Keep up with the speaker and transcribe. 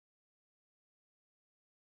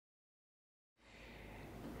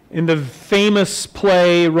In the famous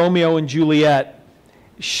play Romeo and Juliet,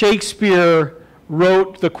 Shakespeare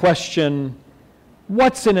wrote the question,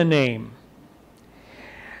 what's in a name?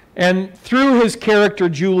 And through his character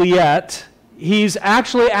Juliet, he's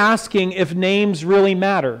actually asking if names really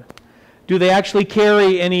matter. Do they actually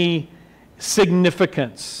carry any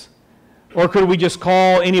significance? Or could we just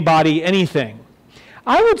call anybody anything?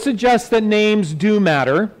 I would suggest that names do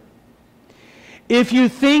matter. If you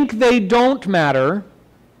think they don't matter,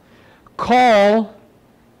 call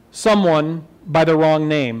someone by the wrong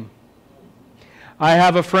name. I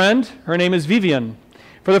have a friend, her name is Vivian.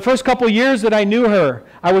 For the first couple years that I knew her,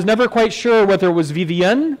 I was never quite sure whether it was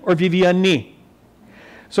Vivienne or Viviani.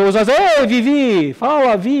 So as I was, hey, Vivi,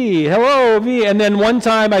 fala, Vi, hello, Vi. And then one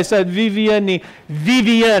time I said Viviani,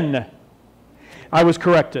 Vivienne. I was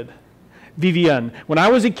corrected. Vivienne. When I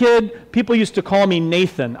was a kid, people used to call me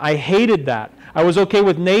Nathan. I hated that. I was okay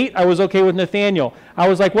with Nate. I was okay with Nathaniel. I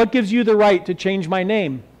was like, what gives you the right to change my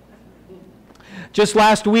name? Just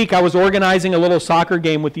last week, I was organizing a little soccer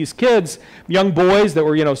game with these kids, young boys that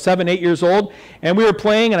were, 7, 8 years old, and we were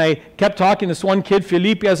playing, and I kept talking to this one kid,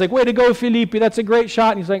 Felipe. I was like, way to go, Felipe. That's a great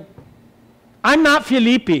shot. And he's like, I'm not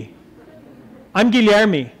Felipe. I'm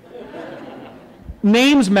Guilherme.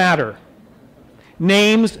 Names matter.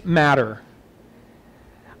 Names matter.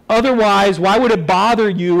 Otherwise, why would it bother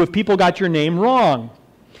you if people got your name wrong?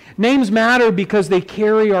 Names matter because they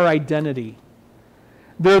carry our identity.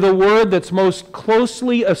 They're the word that's most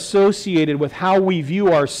closely associated with how we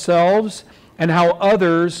view ourselves and how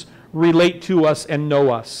others relate to us and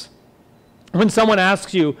know us. When someone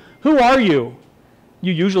asks you, who are you?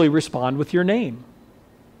 You usually respond with your name.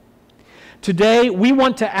 Today, we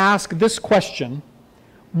want to ask this question,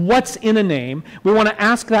 what's in a name? We want to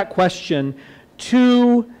ask that question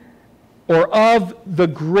to or of the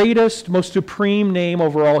greatest, most supreme name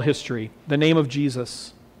over all history, the name of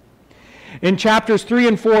Jesus. In chapters 3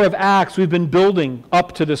 and 4 of Acts, we've been building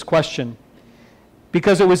up to this question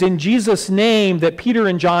because it was in Jesus' name that Peter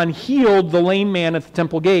and John healed the lame man at the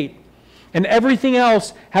temple gate, and everything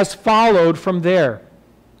else has followed from there.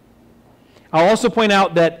 I'll also point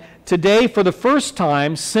out that today, for the first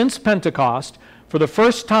time since Pentecost, for the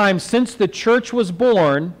first time since the church was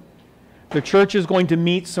born, the church is going to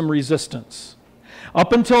meet some resistance.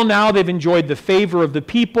 Up until now, they've enjoyed the favor of the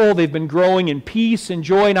people. They've been growing in peace and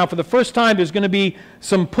joy. Now, for the first time, there's going to be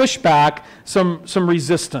some pushback, some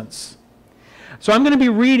resistance. So I'm going to be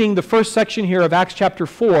reading the first section here of Acts chapter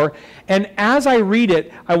 4, and as I read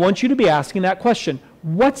it, I want you to be asking that question.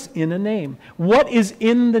 What's in a name? What is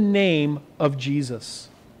in the name of Jesus?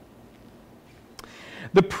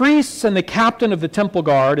 The priests and the captain of the temple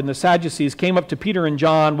guard and the Sadducees came up to Peter and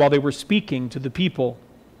John while they were speaking to the people.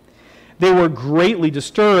 They were greatly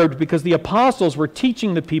disturbed because the apostles were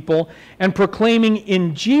teaching the people and proclaiming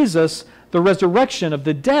in Jesus the resurrection of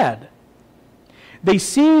the dead. They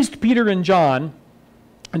seized Peter and John,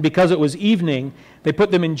 and because it was evening, they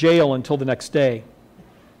put them in jail until the next day.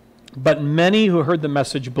 But many who heard the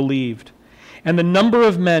message believed, and the number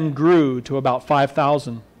of men grew to about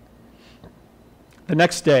 5,000. The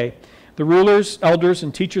next day, the rulers, elders,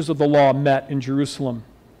 and teachers of the law met in Jerusalem.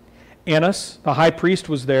 Annas, the high priest,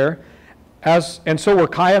 was there, and so were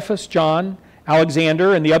Caiaphas, John,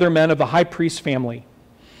 Alexander, and the other men of the high priest's family.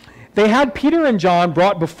 They had Peter and John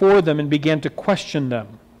brought before them and began to question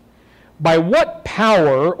them. By what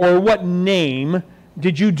power or what name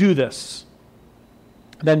did you do this?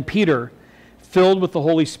 Then Peter, filled with the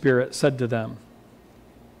Holy Spirit, said to them,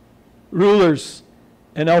 rulers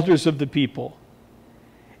and elders of the people,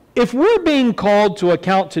 if we're being called to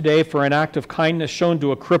account today for an act of kindness shown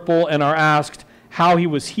to a cripple and are asked how he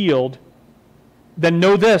was healed, then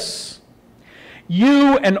know this,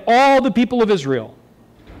 you and all the people of Israel,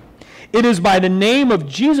 it is by the name of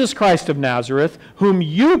Jesus Christ of Nazareth, whom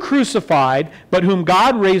you crucified, but whom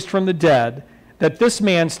God raised from the dead, that this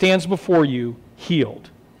man stands before you healed.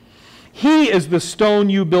 He is the stone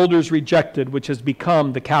you builders rejected, which has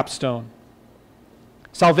become the capstone.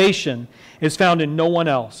 Salvation is found in no one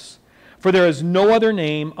else, for there is no other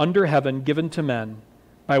name under heaven given to men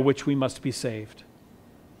by which we must be saved.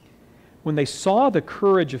 When they saw the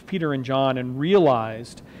courage of Peter and John and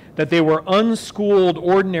realized that they were unschooled,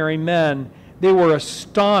 ordinary men, they were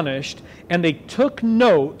astonished, and they took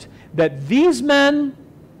note that these men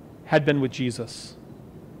had been with Jesus.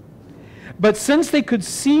 But since they could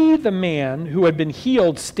see the man who had been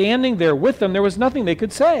healed standing there with them, there was nothing they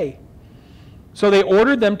could say. So they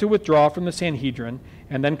ordered them to withdraw from the Sanhedrin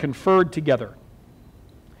and then conferred together.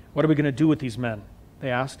 What are we going to do with these men?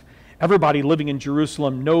 They asked. Everybody living in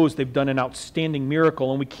Jerusalem knows they've done an outstanding miracle,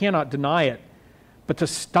 and we cannot deny it. But to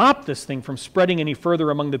stop this thing from spreading any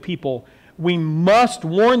further among the people, we must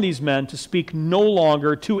warn these men to speak no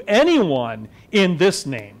longer to anyone in this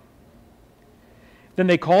name." Then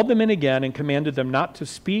they called them in again and commanded them not to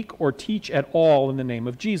speak or teach at all in the name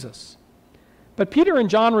of Jesus. But Peter and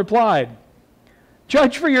John replied,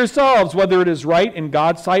 "Judge for yourselves whether it is right in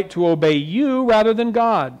God's sight to obey you rather than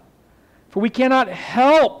God. For we cannot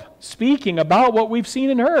help speaking about what we've seen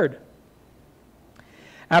and heard."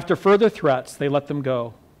 After further threats, they let them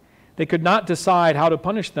go. They could not decide how to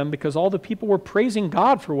punish them because all the people were praising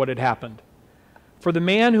God for what had happened. For the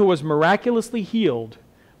man who was miraculously healed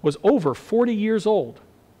was over 40 years old.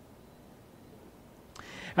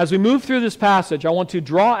 As we move through this passage, I want to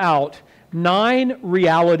draw out 9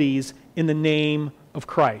 realities in the name of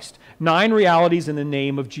Christ. 9 realities in the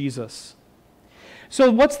name of Jesus. So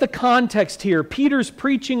what's the context here? Peter's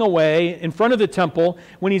preaching away in front of the temple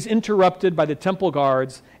when he's interrupted by the temple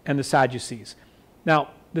guards and the Sadducees.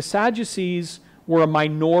 Now, the Sadducees were a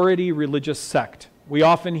minority religious sect. We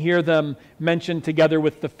often hear them mentioned together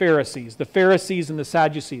with the Pharisees and the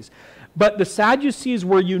Sadducees. But the Sadducees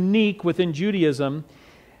were unique within Judaism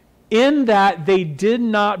in that they did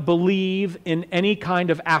not believe in any kind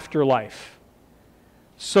of afterlife.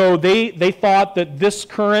 So they thought that this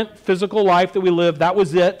current physical life that we live, that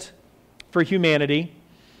was it for humanity.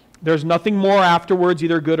 There's nothing more afterwards,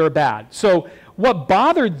 either good or bad. So what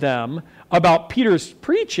bothered them about Peter's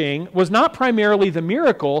preaching was not primarily the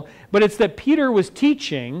miracle, but it's that Peter was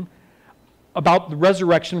teaching about the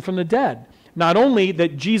resurrection from the dead. Not only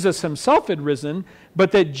that Jesus himself had risen,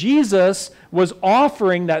 but that Jesus was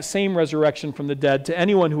offering that same resurrection from the dead to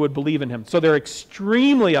anyone who would believe in him. So they're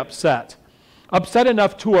extremely upset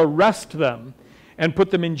enough to arrest them and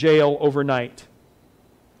put them in jail overnight.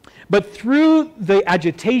 But through the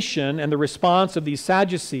agitation and the response of these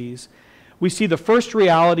Sadducees, we see the first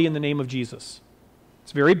reality in the name of Jesus.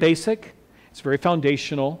 It's very basic, it's very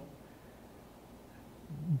foundational,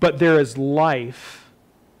 but there is life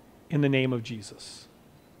in the name of Jesus.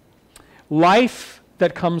 Life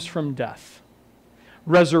that comes from death.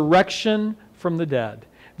 Resurrection from the dead.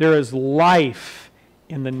 There is life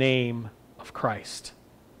in the name of Christ.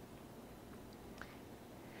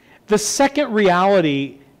 The second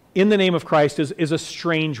reality in the name of Christ is a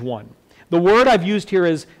strange one. The word I've used here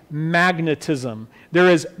is magnetism. There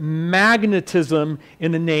is magnetism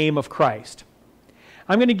in the name of Christ.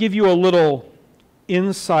 I'm going to give you a little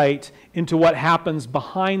insight into what happens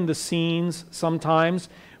behind the scenes sometimes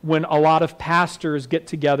when a lot of pastors get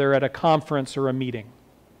together at a conference or a meeting.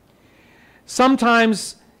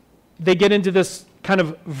 Sometimes they get into this kind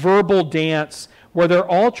of verbal dance where they're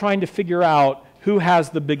all trying to figure out who has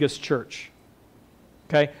the biggest church.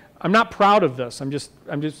 Okay? I'm not proud of this.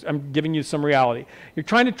 I'm giving you some reality. You're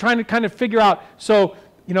trying to kind of figure out, so,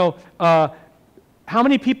 how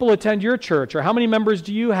many people attend your church, or how many members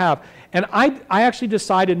do you have? And I actually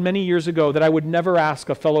decided many years ago that I would never ask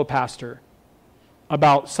a fellow pastor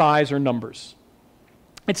about size or numbers.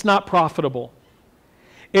 It's not profitable.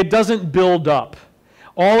 It doesn't build up.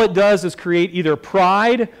 All it does is create either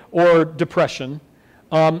pride or depression.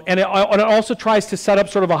 And it also tries to set up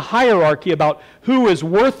sort of a hierarchy about who is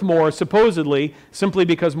worth more, supposedly, simply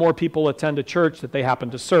because more people attend a church that they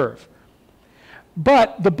happen to serve.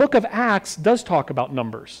 But the book of Acts does talk about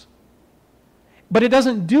numbers. But it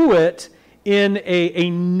doesn't do it in a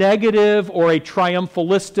negative or a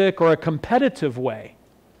triumphalistic or a competitive way.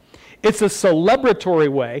 It's a celebratory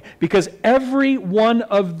way, because every one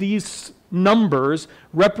of these numbers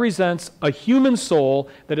represents a human soul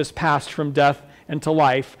that has passed from death and to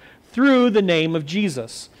life through the name of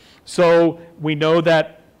Jesus. So we know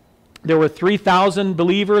that there were 3,000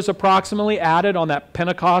 believers approximately added on that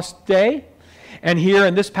Pentecost day. And here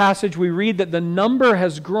in this passage we read that the number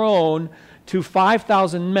has grown to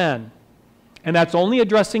 5,000 men. And that's only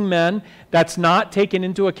addressing men. That's not taken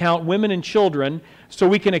into account women and children. So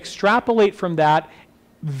we can extrapolate from that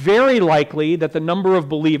very likely that the number of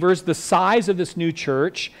believers, the size of this new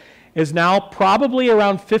church, is now probably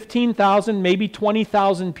around 15,000, maybe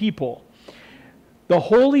 20,000 people. The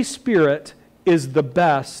Holy Spirit is the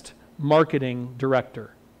best marketing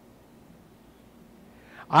director.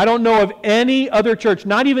 I don't know of any other church,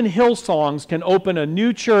 not even Hillsongs, can open a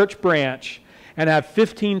new church branch and have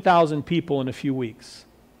 15,000 people in a few weeks.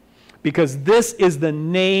 Because this is the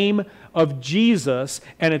name of Jesus,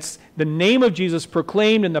 and it's the name of Jesus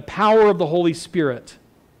proclaimed in the power of the Holy Spirit.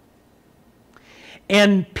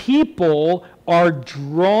 And people are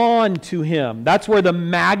drawn to him. That's where the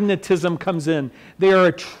magnetism comes in. They are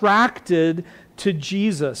attracted to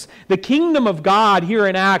Jesus. The kingdom of God here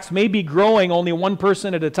in Acts may be growing only one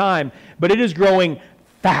person at a time, but it is growing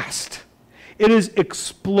fast. It is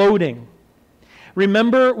exploding.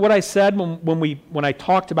 Remember what I said when I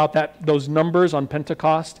talked about those numbers on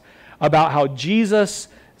Pentecost, about how Jesus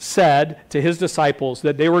said to his disciples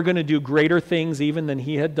that they were going to do greater things even than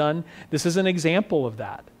he had done? This is an example of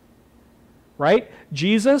that, right?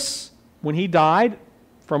 Jesus, when he died,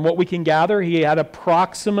 from what we can gather, he had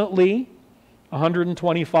approximately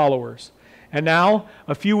 120 followers. And now,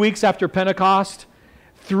 a few weeks after Pentecost,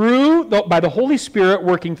 by the Holy Spirit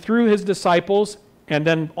working through his disciples and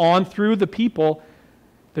then on through the people,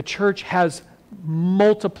 the church has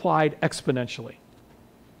multiplied exponentially.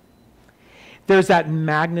 There's that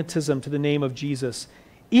magnetism to the name of Jesus.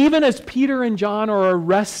 Even as Peter and John are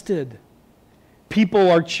arrested,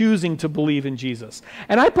 people are choosing to believe in Jesus.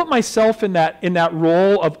 And I put myself in that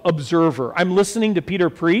role of observer. I'm listening to Peter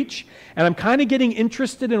preach, and I'm kind of getting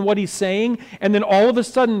interested in what he's saying, and then all of a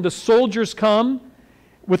sudden the soldiers come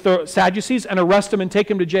with the Sadducees and arrest him and take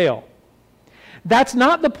him to jail. That's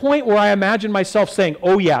not the point where I imagine myself saying,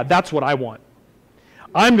 oh yeah, that's what I want.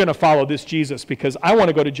 I'm going to follow this Jesus because I want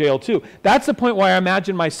to go to jail too. That's the point where I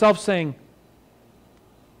imagine myself saying,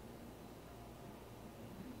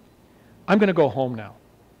 I'm going to go home now.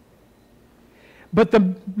 But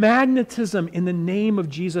the magnetism in the name of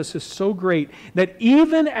Jesus is so great that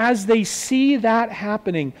even as they see that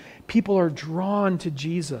happening, people are drawn to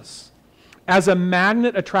Jesus. As a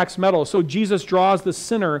magnet attracts metal, so Jesus draws the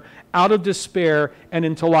sinner out of despair and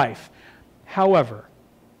into life. However,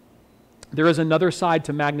 there is another side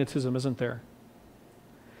to magnetism, isn't there?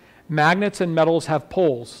 Magnets and metals have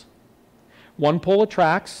poles. One pole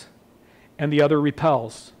attracts and the other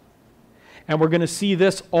repels. And we're going to see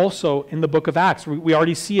this also in the book of Acts. We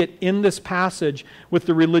already see it in this passage with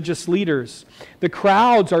the religious leaders. The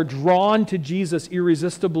crowds are drawn to Jesus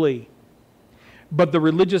irresistibly, but the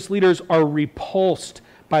religious leaders are repulsed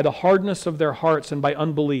by the hardness of their hearts and by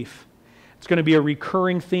unbelief. It's going to be a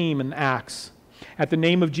recurring theme in Acts. At the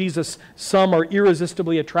name of Jesus, some are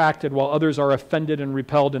irresistibly attracted while others are offended and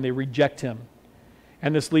repelled and they reject him.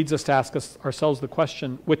 And this leads us to ask ourselves the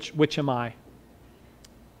question, which am I?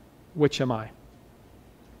 Which am I?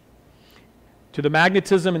 To the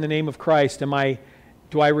magnetism in the name of Christ,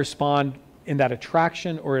 do I respond in that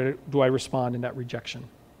attraction or do I respond in that rejection?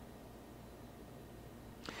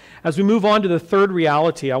 As we move on to the third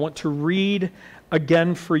reality, I want to read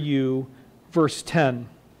again for you verse 10.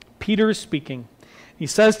 Peter is speaking. He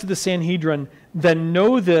says to the Sanhedrin, "Then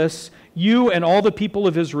know this, you and all the people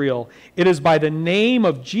of Israel, it is by the name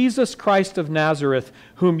of Jesus Christ of Nazareth,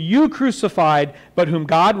 whom you crucified, but whom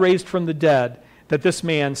God raised from the dead, that this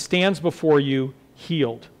man stands before you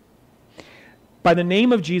healed." By the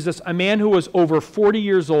name of Jesus, a man who was over 40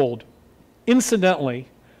 years old. Incidentally,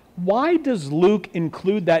 why does Luke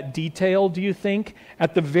include that detail, do you think?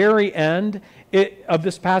 At the very end of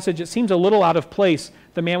this passage, it seems a little out of place.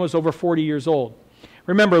 The man was over 40 years old.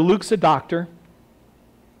 Remember, Luke's a doctor,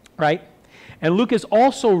 right? And Luke is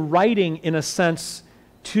also writing, in a sense,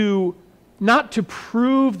 not to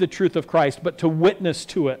prove the truth of Christ, but to witness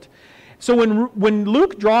to it. So when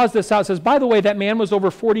Luke draws this out, says, by the way, that man was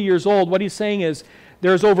over 40 years old, what he's saying is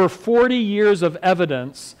there's over 40 years of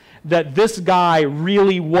evidence that this guy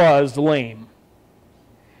really was lame.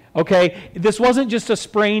 Okay? This wasn't just a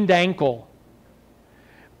sprained ankle,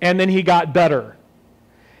 and then he got better.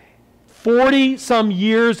 40-some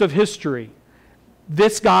years of history,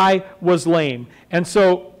 this guy was lame. And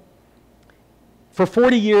so, for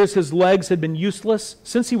 40 years, his legs had been useless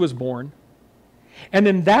since he was born. And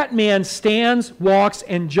then that man stands, walks,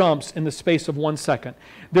 and jumps in the space of 1 second.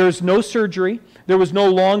 There's no surgery. There was no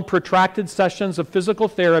long, protracted sessions of physical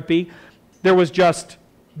therapy. There was just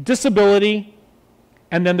disability,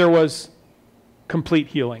 and then there was complete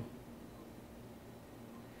healing.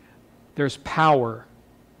 There's power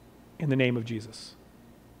in the name of Jesus.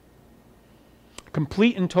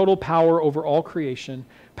 Complete and total power over all creation,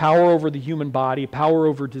 power over the human body, power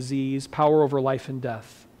over disease, power over life and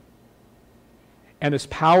death. And this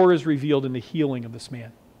power is revealed in the healing of this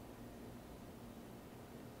man.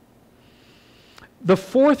 The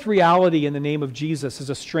fourth reality in the name of Jesus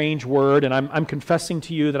is a strange word, and I'm confessing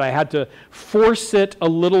to you that I had to force it a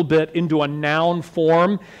little bit into a noun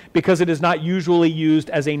form because it is not usually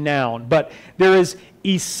used as a noun. But there is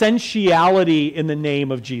essentiality in the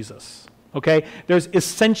name of Jesus. Okay? There's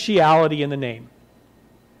essentiality in the name.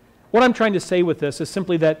 What I'm trying to say with this is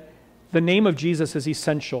simply that the name of Jesus is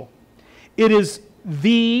essential. It is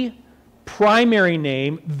the primary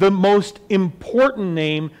name, the most important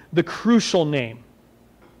name, the crucial name.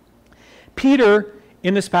 Peter,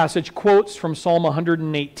 in this passage, quotes from Psalm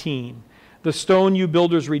 118, "The stone you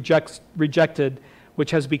builders rejected,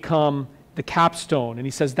 which has become the the capstone. And he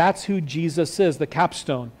says that's who Jesus is, the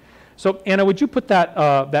capstone. So Anna, would you put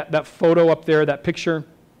that photo up there, that picture?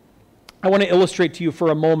 I want to illustrate to you for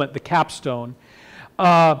a moment the capstone.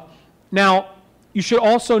 Now, you should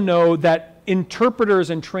also know that interpreters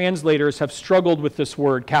and translators have struggled with this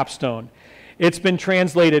word, capstone. It's been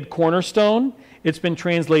translated cornerstone, it's been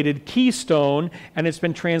translated keystone, and it's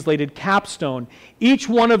been translated capstone. Each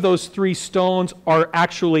one of those three stones are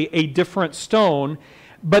actually a different stone,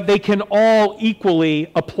 but they can all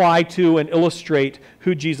equally apply to and illustrate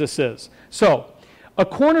who Jesus is. So, a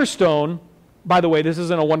cornerstone, by the way, this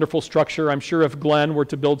isn't a wonderful structure. I'm sure if Glenn were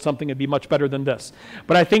to build something, it'd be much better than this.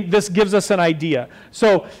 But I think this gives us an idea.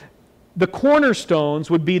 So, the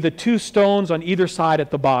cornerstones would be the two stones on either side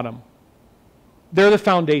at the bottom. They're the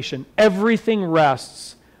foundation. Everything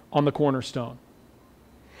rests on the cornerstone.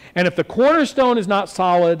 And if the cornerstone is not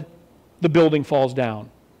solid, the building falls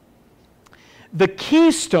down. The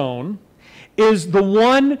keystone is the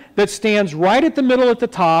one that stands right at the middle at the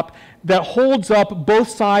top that holds up both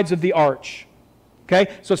sides of the arch.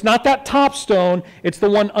 Okay? So it's not that top stone, it's the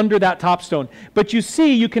one under that top stone. But you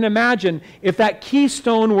see, you can imagine if that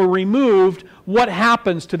keystone were removed, what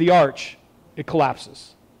happens to the arch? It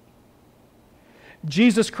collapses.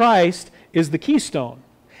 Jesus Christ is the keystone.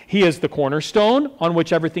 He is the cornerstone on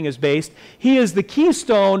which everything is based. He is the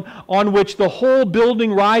keystone on which the whole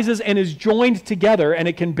building rises and is joined together, and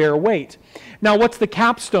it can bear weight. Now, what's the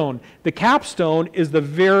capstone? The capstone is the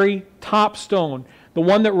very top stone, the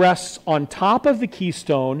one that rests on top of the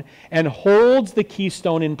keystone and holds the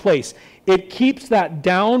keystone in place. It keeps that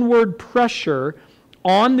downward pressure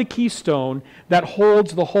on the keystone that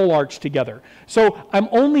holds the whole arch together. So I'm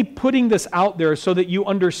only putting this out there so that you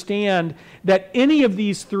understand that any of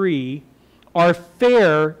these three are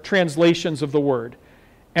fair translations of the word.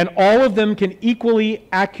 And all of them can equally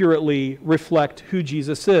accurately reflect who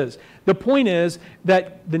Jesus is. The point is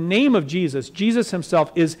that the name of Jesus, Jesus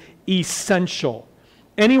himself, is essential.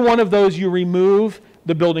 Any one of those you remove,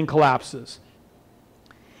 the building collapses.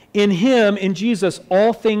 In him, in Jesus,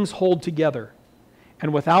 all things hold together.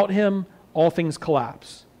 And without him, all things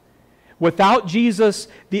collapse. Without Jesus,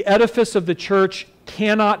 the edifice of the church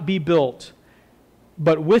cannot be built.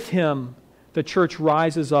 But with him, the church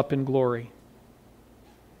rises up in glory.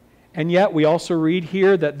 And yet, we also read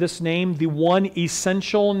here that this name, the one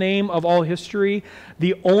essential name of all history,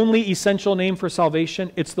 the only essential name for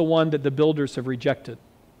salvation, it's the one that the builders have rejected.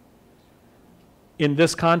 In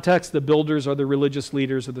this context, the builders are the religious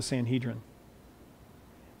leaders of the Sanhedrin.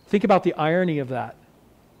 Think about the irony of that.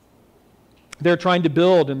 They're trying to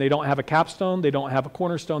build and they don't have a capstone, they don't have a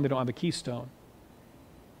cornerstone, they don't have a keystone.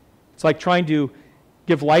 It's like trying to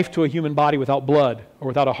give life to a human body without blood or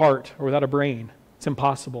without a heart or without a brain. It's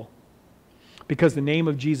impossible. Because the name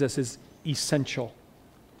of Jesus is essential.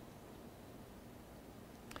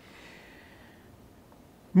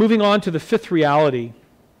 Moving on to the fifth reality.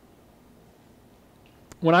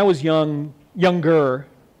 When I was younger,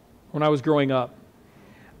 when I was growing up,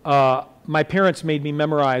 my parents made me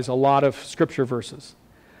memorize a lot of scripture verses.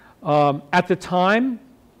 At the time,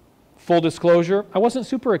 full disclosure, I wasn't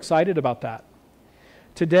super excited about that.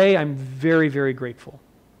 Today, I'm very, very grateful.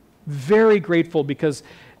 Very grateful because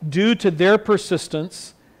due to their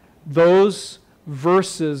persistence, those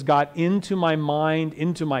verses got into my mind,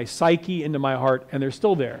 into my psyche, into my heart, and they're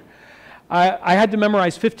still there. I had to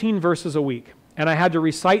memorize 15 verses a week, and I had to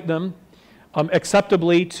recite them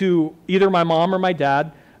acceptably to either my mom or my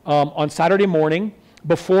dad on Saturday morning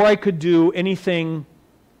before I could do anything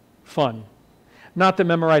fun. Not that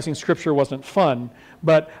memorizing scripture wasn't fun,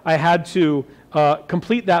 but I had to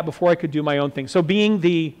complete that before I could do my own thing. So being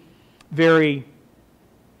the very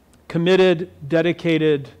committed,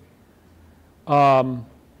 dedicated,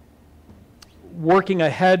 working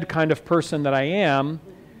ahead kind of person that I am,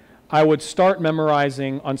 I would start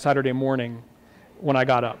memorizing on Saturday morning when I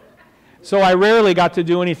got up. So I rarely got to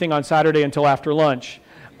do anything on Saturday until after lunch.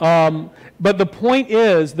 But the point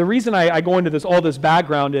is, the reason I go into this, all this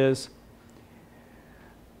background is,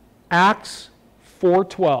 Acts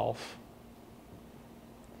 4:12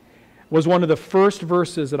 was one of the first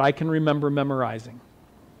verses that I can remember memorizing.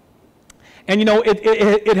 And you know,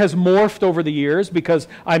 it has morphed over the years because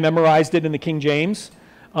I memorized it in the King James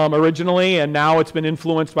originally, and now it's been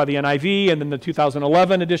influenced by the NIV and then the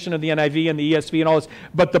 2011 edition of the NIV and the ESV and all this.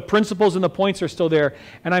 But the principles and the points are still there.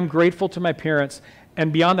 And I'm grateful to my parents.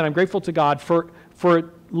 And beyond that, I'm grateful to God for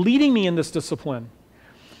leading me in this discipline.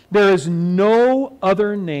 There is no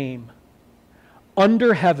other name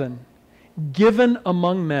under heaven given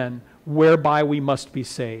among men whereby we must be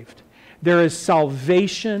saved. There is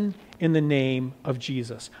salvation in the name of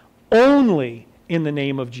Jesus. Only in the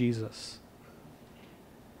name of Jesus.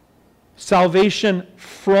 salvation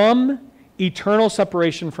from eternal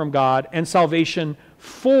separation from God and salvation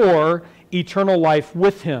for eternal life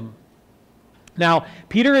with Him. Now,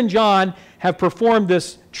 Peter and John have performed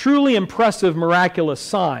this truly impressive, miraculous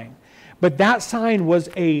sign, but that sign was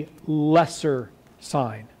a lesser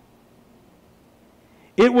sign.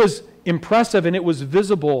 It was impressive and it was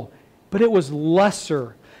visible, but it was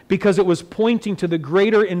lesser because it was pointing to the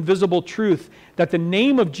greater invisible truth that the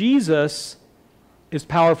name of Jesus is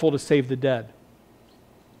powerful to save the dead.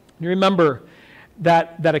 You remember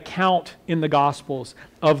that account in the Gospels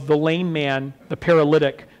of the lame man, the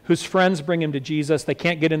paralytic, whose friends bring him to Jesus. They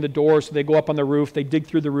can't get in the door, so they go up on the roof. They dig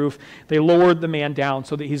through the roof. They lower the man down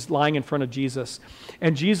so that he's lying in front of Jesus.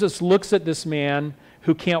 And Jesus looks at this man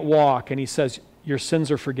who can't walk, and he says, "Your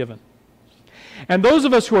sins are forgiven." And those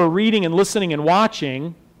of us who are reading and listening and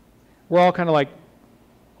watching, we're all kind of like,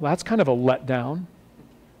 well, that's kind of a letdown.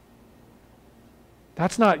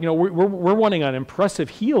 That's not, we're wanting an impressive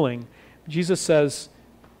healing. Jesus says,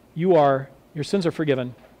 your sins are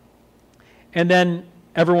forgiven. And then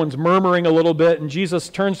everyone's murmuring a little bit, and Jesus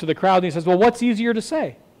turns to the crowd and he says, well, what's easier to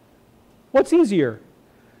say? What's easier?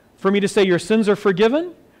 For me to say your sins are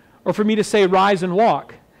forgiven, or for me to say rise and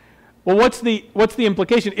walk? Well, what's the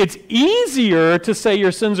implication? It's easier to say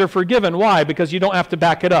your sins are forgiven. Why? Because you don't have to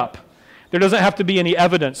back it up. There doesn't have to be any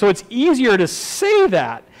evidence. So it's easier to say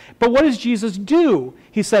that. But what does Jesus do?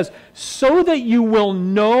 He says, so that you will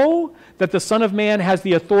know that the Son of Man has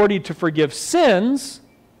the authority to forgive sins.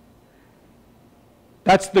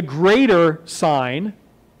 That's the greater sign.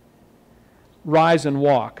 Rise and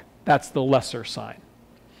walk. That's the lesser sign.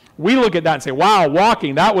 We look at that and say, wow,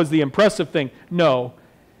 walking, that was the impressive thing. No.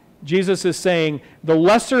 Jesus is saying, the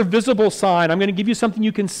lesser visible sign, I'm going to give you something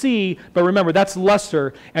you can see, but remember, that's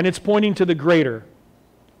lesser, and it's pointing to the greater.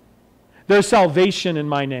 There's salvation in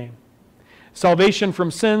my name. Salvation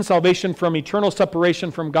from sin, salvation from eternal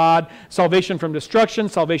separation from God, salvation from destruction,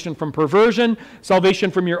 salvation from perversion,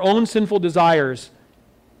 salvation from your own sinful desires.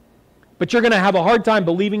 But you're going to have a hard time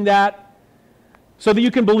believing that, so that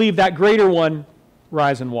you can believe that greater one,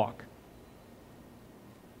 rise and walk.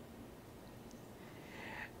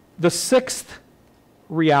 The sixth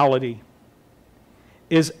reality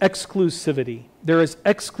is exclusivity. There is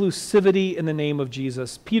exclusivity in the name of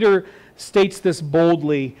Jesus. Peter states this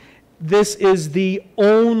boldly. This is the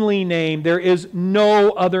only name. There is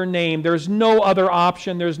no other name. There's no other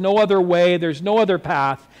option. There's no other way. There's no other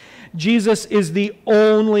path. Jesus is the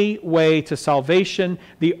only way to salvation,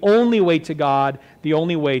 the only way to God, the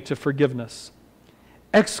only way to forgiveness.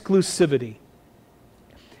 Exclusivity.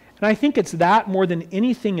 And I think it's that more than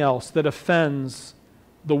anything else that offends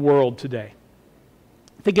the world today.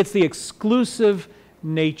 I think it's the exclusive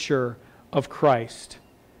nature of Christ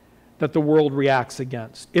that the world reacts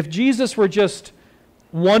against. If Jesus were just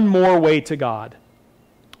one more way to God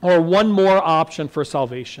or one more option for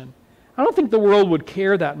salvation, I don't think the world would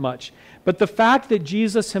care that much. But the fact that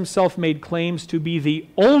Jesus himself made claims to be the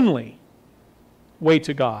only way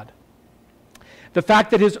to God, the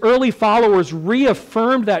fact that his early followers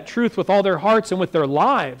reaffirmed that truth with all their hearts and with their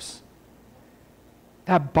lives,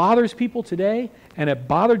 that bothers people today, and it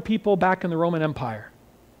bothered people back in the Roman Empire.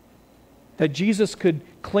 That Jesus could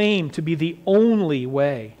claim to be the only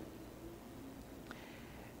way.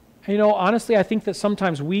 And honestly, I think that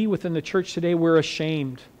sometimes we within the church today, we're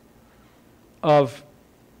ashamed of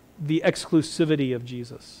the exclusivity of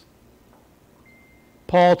Jesus.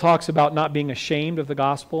 Paul talks about not being ashamed of the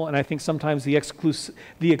gospel, and I think sometimes the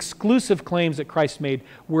exclusive claims that Christ made,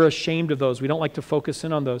 we're ashamed of those. We don't like to focus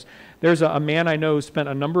in on those. There's a man I know who spent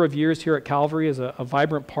a number of years here at Calvary as a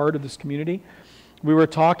vibrant part of this community. We were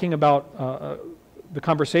talking about, the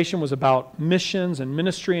conversation was about missions and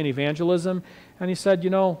ministry and evangelism, and he said,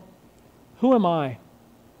 who am I?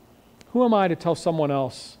 Who am I to tell someone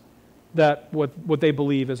else that what they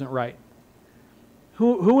believe isn't right?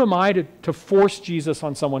 Who am I to force Jesus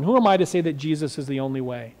on someone? Who am I to say that Jesus is the only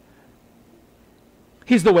way?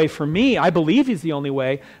 He's the way for me. I believe he's the only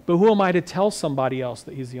way, but who am I to tell somebody else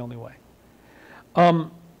that he's the only way?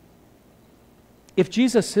 If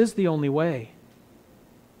Jesus is the only way,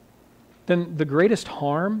 then the greatest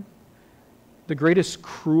harm, the greatest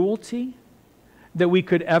cruelty that we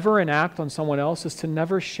could ever enact on someone else is to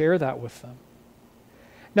never share that with them.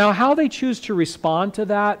 Now, how they choose to respond to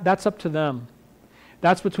that, that's up to them.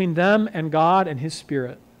 That's between them and God and His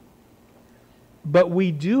Spirit. But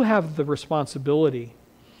we do have the responsibility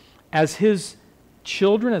as His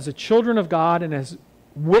children, as the children of God, and as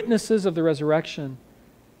witnesses of the resurrection,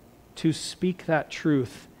 to speak that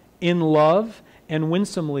truth in love and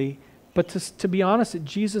winsomely, but to be honest, that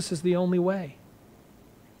Jesus is the only way.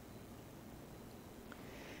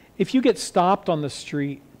 if you get stopped on the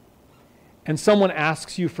street and someone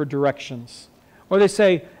asks you for directions, or they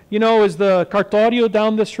say, is the Cartorio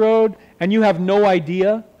down this road? And you have no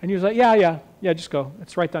idea, and you're like, yeah, just go.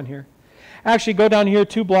 It's right down here. Actually, go down here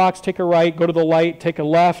 2 blocks, take a right, go to the light, take a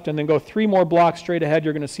left, and then go 3 more blocks straight ahead.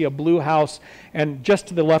 You're going to see a blue house, and just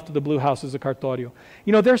to the left of the blue house is a Cartorio.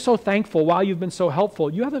 They're so thankful. Wow, you've been so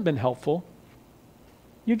helpful. You haven't been helpful.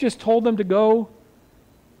 You just told them to go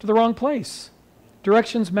to the wrong place.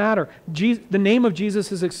 Directions matter. The name of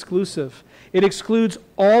Jesus is exclusive. It excludes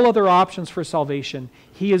all other options for salvation.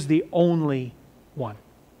 He is the only one,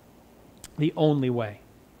 the only way.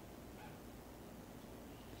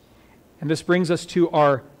 And this brings us to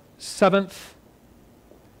our 7th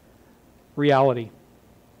reality.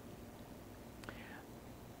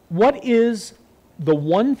 What is the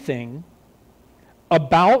one thing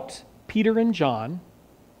about Peter and John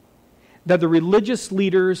that the religious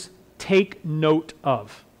leaders take note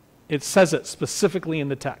of? It says it specifically in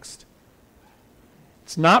the text.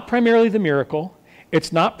 It's not primarily the miracle.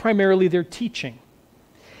 It's not primarily their teaching.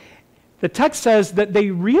 The text says that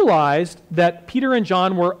they realized that Peter and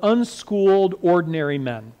John were unschooled, ordinary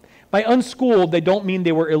men. By unschooled, they don't mean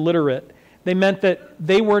they were illiterate. They meant that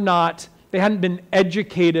they hadn't been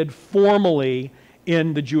educated formally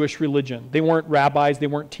in the Jewish religion. They weren't rabbis, they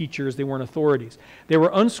weren't teachers, they weren't authorities. They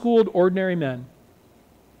were unschooled, ordinary men.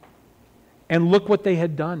 And look what they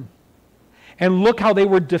had done. And look how they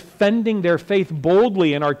were defending their faith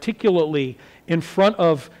boldly and articulately in front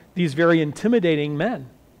of these very intimidating men.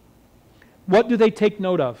 What do they take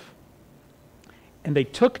note of? And they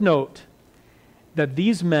took note that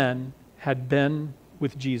these men had been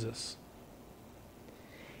with Jesus.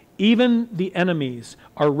 Even the enemies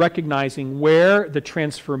are recognizing where the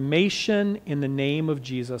transformation in the name of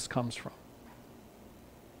Jesus comes from.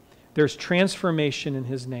 There's transformation in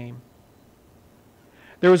his name.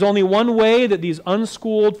 There was only one way that these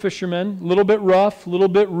unschooled fishermen, a little bit rough, a little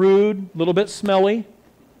bit rude, a little bit smelly,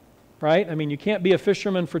 right? I mean, you can't be a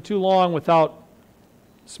fisherman for too long without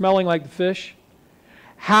smelling like the fish.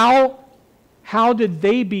 How did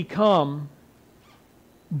they become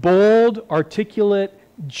bold, articulate,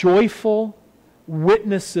 joyful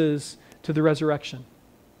witnesses to the resurrection?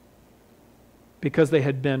 Because they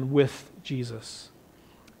had been with Jesus.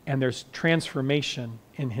 And there's transformation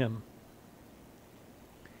in him.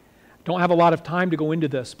 Don't have a lot of time to go into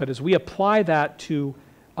this, but as we apply that to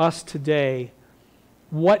us today,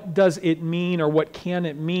 what does it mean, or what can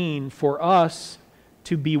it mean for us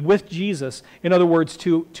to be with Jesus? In other words,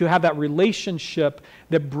 to have that relationship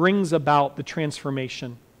that brings about the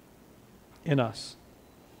transformation in us.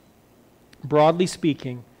 Broadly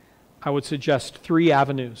speaking, I would suggest 3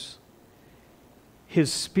 avenues: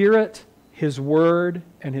 his Spirit, his Word,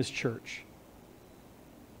 and his church.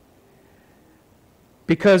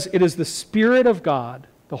 Because it is the Spirit of God,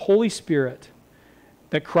 the Holy Spirit,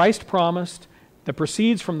 that Christ promised, that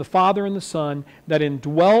proceeds from the Father and the Son, that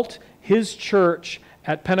indwelt his church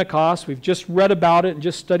at Pentecost. We've just read about it and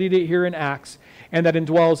just studied it here in Acts. And that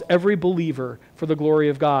indwells every believer for the glory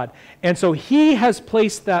of God. And so he has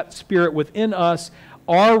placed that Spirit within us.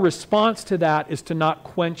 Our response to that is to not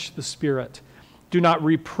quench the Spirit. Do not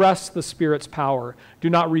repress the Spirit's power. Do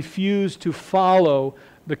not refuse to follow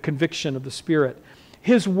the conviction of the Spirit.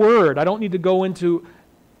 His Word, I don't need to go into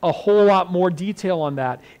a whole lot more detail on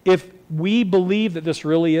that. If we believe that this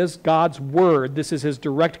really is God's Word, this is his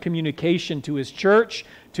direct communication to his church,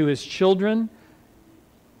 to his children,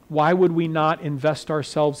 why would we not invest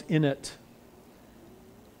ourselves in it?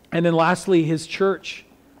 And then lastly, his church.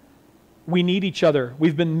 We need each other.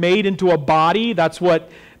 We've been made into a body. That's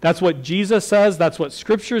what Jesus says. That's what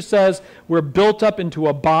Scripture says. We're built up into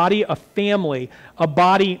a body, a family, a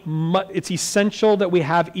body. It's essential that we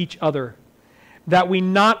have each other. That we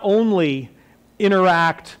not only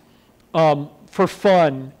interact for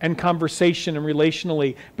fun and conversation and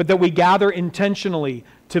relationally, but that we gather intentionally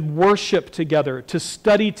to worship together, to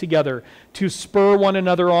study together, to spur one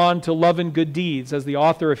another on to love and good deeds, as the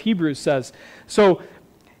author of Hebrews says. So,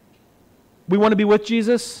 we want to be with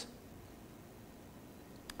Jesus.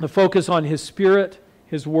 The focus on his Spirit,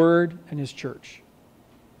 his Word, and his church.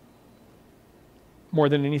 More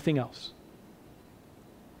than anything else.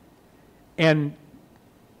 And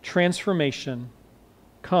transformation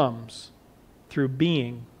comes through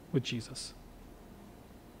being with Jesus.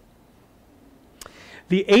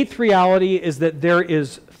 The 8th reality is that there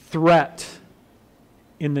is threat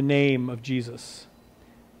in the name of Jesus.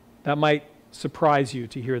 That might surprise you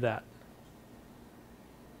to hear that.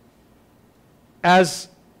 As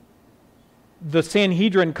the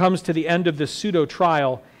Sanhedrin comes to the end of this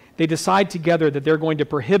pseudo-trial, they decide together that they're going to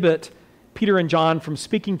prohibit Peter and John from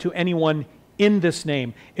speaking to anyone in this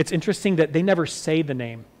name. It's interesting that they never say the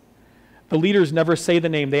name. The leaders never say the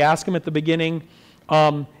name. They ask him at the beginning,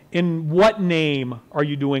 in what name are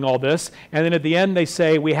you doing all this? And then at the end they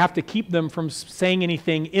say, we have to keep them from saying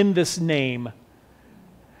anything in this name.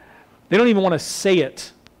 They don't even want to say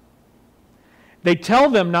it. They tell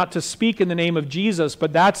them not to speak in the name of Jesus,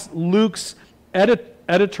 but that's Luke's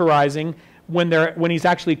editorizing when he's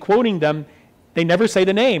actually quoting them. They never say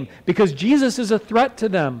the name because Jesus is a threat to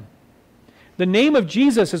them. The name of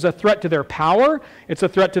Jesus is a threat to their power, it's a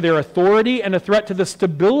threat to their authority, and a threat to the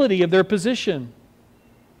stability of their position.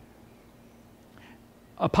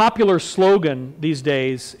 A popular slogan these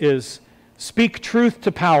days is, speak truth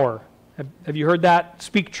to power. Have you heard that?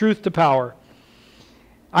 Speak truth to power.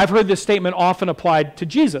 I've heard this statement often applied to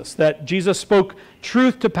Jesus, that Jesus spoke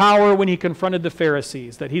truth to power when he confronted the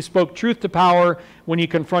Pharisees, that he spoke truth to power when he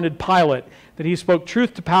confronted Pilate, that he spoke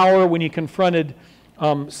truth to power when he confronted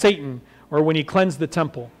Satan, or when he cleansed the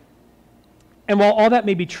temple. And while all that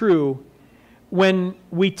may be true, when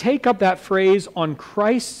we take up that phrase on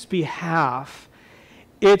Christ's behalf,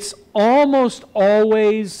 it's almost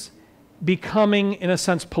always becoming, in a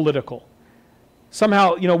sense, political.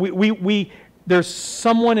 Somehow, there's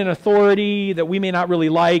someone in authority that we may not really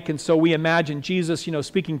like, and so we imagine Jesus,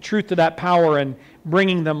 speaking truth to that power and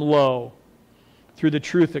bringing them low through the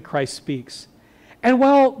truth that Christ speaks. And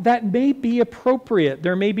while that may be appropriate,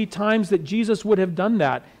 there may be times that Jesus would have done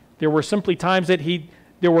that. There were certainly times that he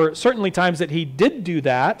did do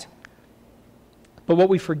that. But what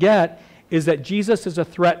we forget is that Jesus is a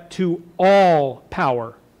threat to all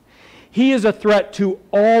power. He is a threat to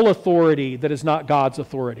all authority that is not God's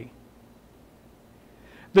authority.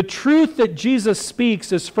 The truth that Jesus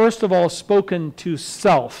speaks is first of all spoken to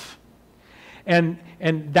self. And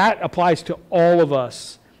that applies to all of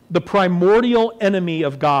us. The primordial enemy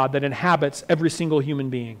of God that inhabits every single human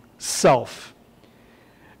being, self.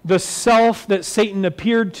 The self that Satan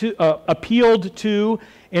appealed to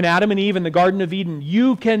in Adam and Eve in the Garden of Eden.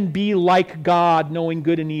 You can be like God, knowing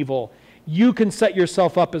good and evil. You can set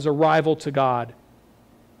yourself up as a rival to God.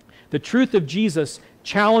 The truth of Jesus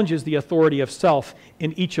challenges the authority of self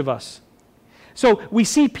in each of us. So we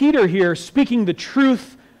see Peter here speaking the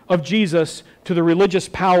truth of Jesus to the religious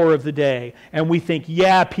power of the day. And we think,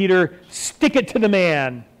 yeah, Peter, stick it to the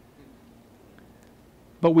man.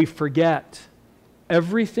 But we forget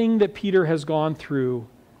everything that Peter has gone through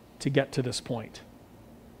to get to this point.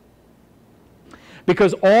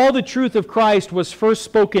 Because all the truth of Christ was first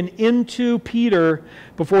spoken into Peter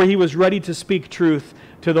before he was ready to speak truth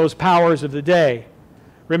to those powers of the day.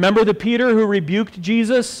 Remember the Peter who rebuked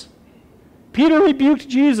Jesus? Peter rebuked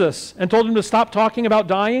Jesus and told him to stop talking about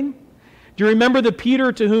dying. Do you remember the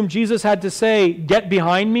Peter to whom Jesus had to say, "Get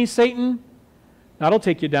behind me, Satan"? That'll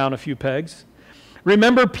take you down a few pegs.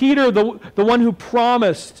 Remember Peter, the one who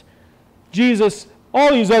promised Jesus,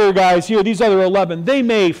 all these other guys here, these other 11, they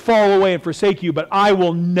may fall away and forsake you, but I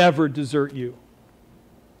will never desert you.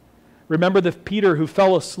 Remember the Peter who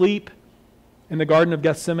fell asleep in the Garden of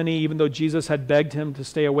Gethsemane, even though Jesus had begged him to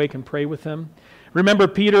stay awake and pray with him. Remember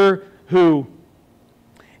Peter who,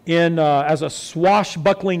 as a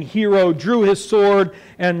swashbuckling hero, drew his sword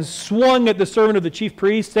and swung at the servant of the chief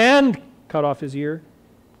priest and cut off his ear.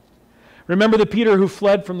 Remember the Peter who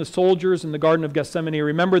fled from the soldiers in the Garden of Gethsemane.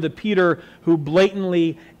 Remember the Peter who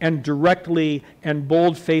blatantly and directly and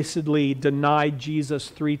bold-facedly denied Jesus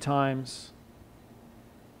 3 times.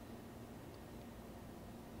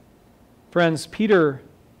 Friends, Peter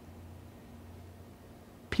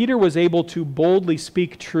was able to boldly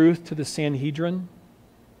speak truth to the Sanhedrin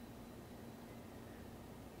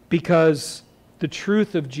because the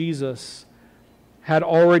truth of Jesus had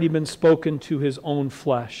already been spoken to his own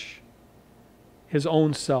flesh, his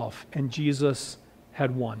own self, and Jesus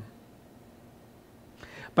had won.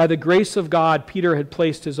 By the grace of God, Peter had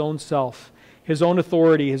placed his own self, his own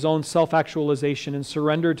authority, his own self-actualization, and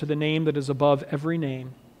surrendered to the name that is above every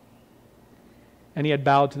name. And he had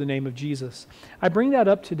bowed to the name of Jesus. I bring that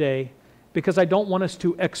up today because I don't want us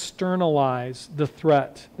to externalize the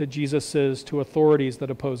threat that Jesus is to authorities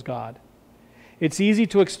that oppose God. It's easy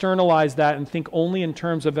to externalize that and think only in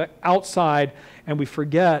terms of outside, and we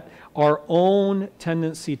forget our own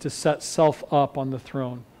tendency to set self up on the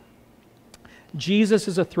throne. Jesus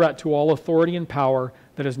is a threat to all authority and power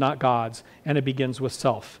that is not God's, and it begins with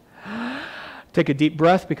self. Take a deep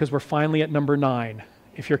breath because we're finally at number 9,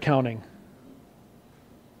 if you're counting.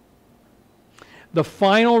 The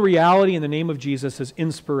final reality in the name of Jesus is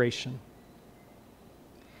inspiration.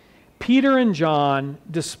 Peter and John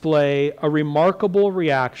display a remarkable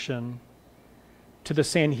reaction to the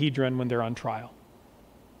Sanhedrin when they're on trial.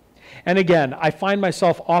 And again, I find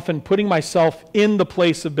myself often putting myself in the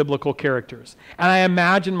place of biblical characters. And I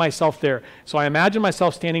imagine myself there. So I imagine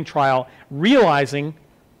myself standing trial, realizing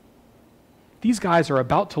these guys are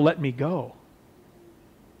about to let me go.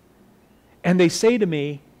 And they say to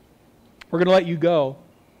me, we're going to let you go,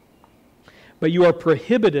 but you are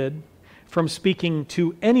prohibited from speaking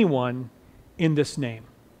to anyone in this name.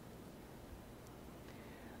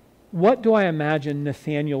 What do I imagine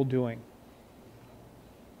Nathanael doing?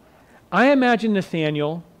 I imagine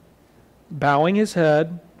Nathanael bowing his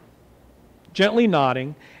head, gently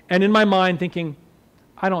nodding, and in my mind thinking,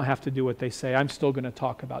 I don't have to do what they say. I'm still going to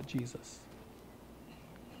talk about Jesus.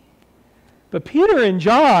 But Peter and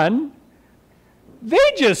John, they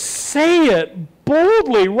just say it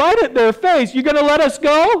boldly, right at their face. You going to let us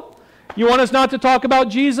go? You want us not to talk about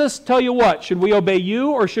Jesus? Tell you what, should we obey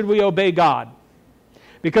you or should we obey God?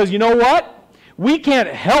 Because you know what? We can't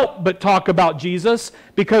help but talk about Jesus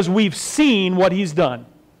because we've seen what he's done.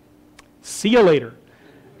 See you later.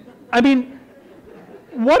 I mean,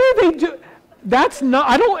 what are they doing? That's not,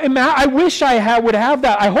 I wish I would have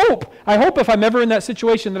that. I hope if I'm ever in that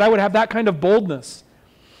situation that I would have that kind of boldness.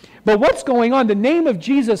 But what's going on? The name of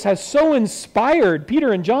Jesus has so inspired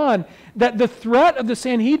Peter and John that the threat of the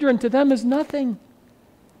Sanhedrin to them is nothing.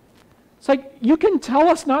 It's like, you can tell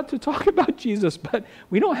us not to talk about Jesus, but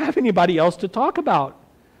we don't have anybody else to talk about.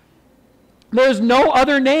 There's no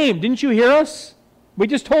other name. Didn't you hear us? We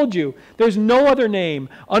just told you. There's no other name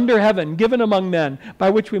under heaven given among men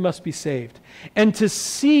by which we must be saved. And to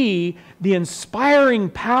see the inspiring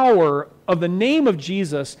power of the name of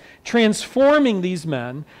Jesus transforming these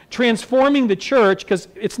men, transforming the church, because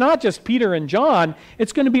it's not just Peter and John,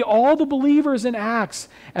 it's going to be all the believers in Acts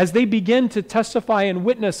as they begin to testify and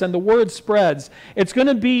witness and the word spreads. It's going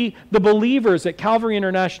to be the believers at Calvary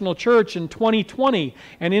International Church in 2020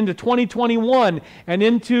 and into 2021 and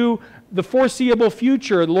into the foreseeable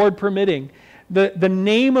future, Lord permitting. The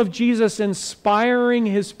name of Jesus inspiring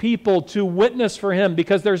his people to witness for him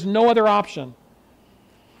because there's no other option.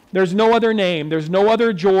 There's no other name. There's no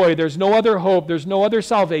other joy. There's no other hope. There's no other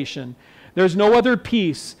salvation. There's no other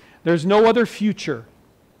peace. There's no other future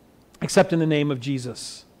except in the name of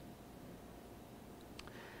Jesus.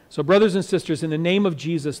 So brothers and sisters, in the name of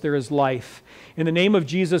Jesus there is life. In the name of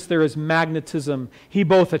Jesus there is magnetism. He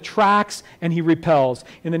both attracts and he repels.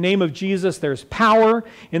 In the name of Jesus there's power.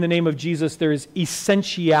 In the name of Jesus there is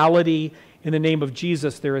essentiality. In the name of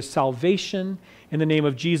Jesus there is salvation. In the name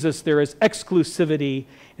of Jesus there is exclusivity.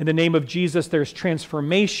 In the name of Jesus there is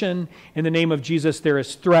transformation. In the name of Jesus there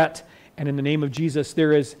is threat. And in the name of Jesus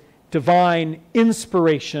there is divine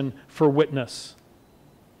inspiration for witness.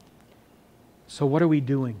 So what are we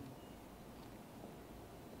doing?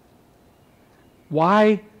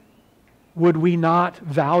 Why would we not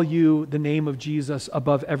value the name of Jesus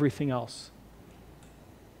above everything else?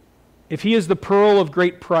 If he is the pearl of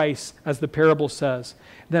great price, as the parable says,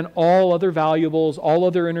 then all other valuables, all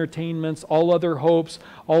other entertainments, all other hopes,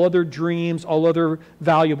 all other dreams, all other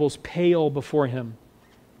valuables pale before him.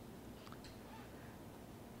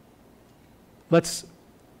 Let's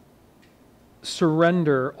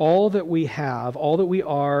surrender all that we have, all that we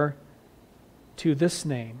are, to this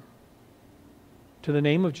name, to the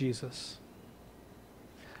name of Jesus,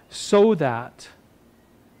 so that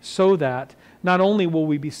not only will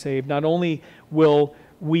we be saved, not only will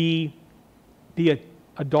we be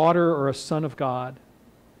a daughter or a son of God,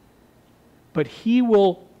 but he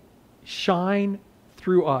will shine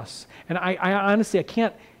through us. And I honestly, I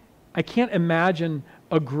can't imagine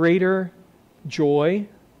a greater joy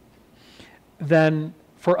than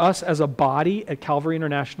for us as a body at Calvary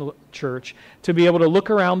International Church to be able to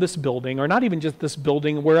look around this building, or not even just this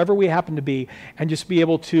building, wherever we happen to be, and just be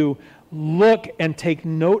able to look and take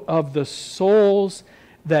note of the souls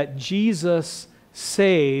that Jesus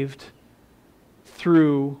saved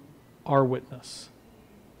through our witness.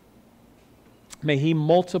 May he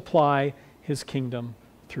multiply his kingdom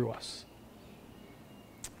through us.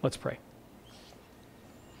 Let's pray.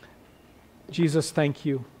 Jesus, thank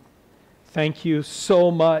you. Thank you so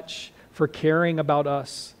much for caring about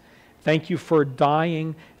us. Thank you for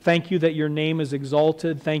dying. Thank you that your name is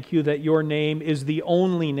exalted. Thank you that your name is the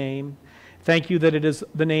only name. Thank you that it is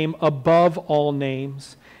the name above all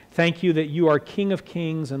names. Thank you that you are King of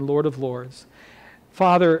kings and Lord of lords.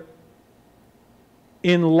 Father,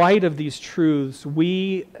 in light of these truths,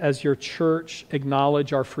 we as your church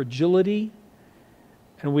acknowledge our fragility,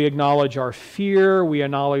 and we acknowledge our fear, we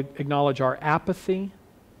acknowledge our apathy.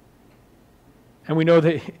 And we know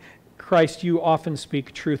that, Christ, you often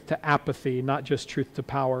speak truth to apathy, not just truth to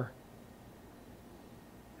power.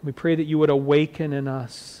 We pray that you would awaken in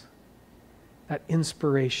us that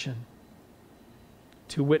inspiration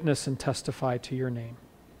to witness and testify to your name.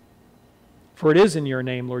 For it is in your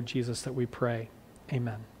name, Lord Jesus, that we pray.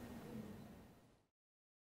 Amen.